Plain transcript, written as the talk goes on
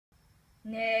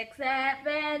Nick's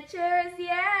Adventures,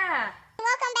 yeah!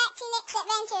 Welcome back to Nick's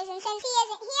Adventures, and since he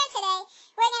isn't here today,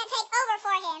 we're going to take over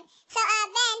for him. So,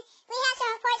 Ben, we have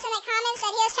some reports in the comments that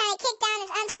he was trying to kick down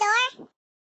his aunt's door.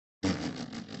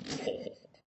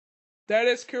 That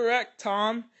is correct,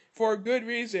 Tom, for a good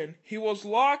reason. He was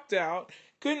locked out,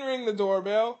 couldn't ring the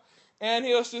doorbell, and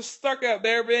he was just stuck out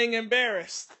there being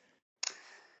embarrassed.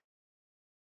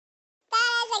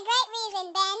 That is a great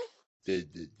reason, Ben.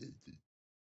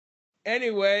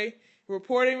 Anyway,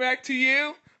 reporting back to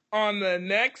you on the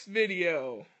next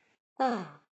video. The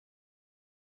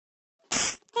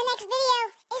next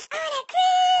video is on a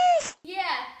cruise!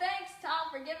 Yeah, thanks, Tom,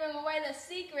 for giving away the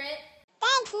secret.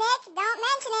 Thanks, Nick. Don't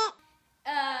mention it.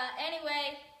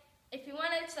 Anyway, if you want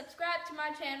to subscribe to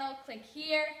my channel, click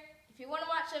here. If you want to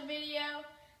watch a video,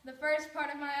 the first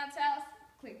part of my aunt's house,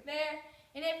 click there.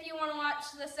 And if you want to watch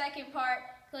the second part,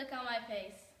 click on my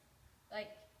face.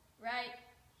 Like, right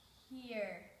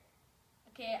here.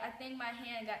 Okay, I think my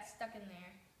hand got stuck in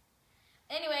there.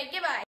 Anyway, goodbye.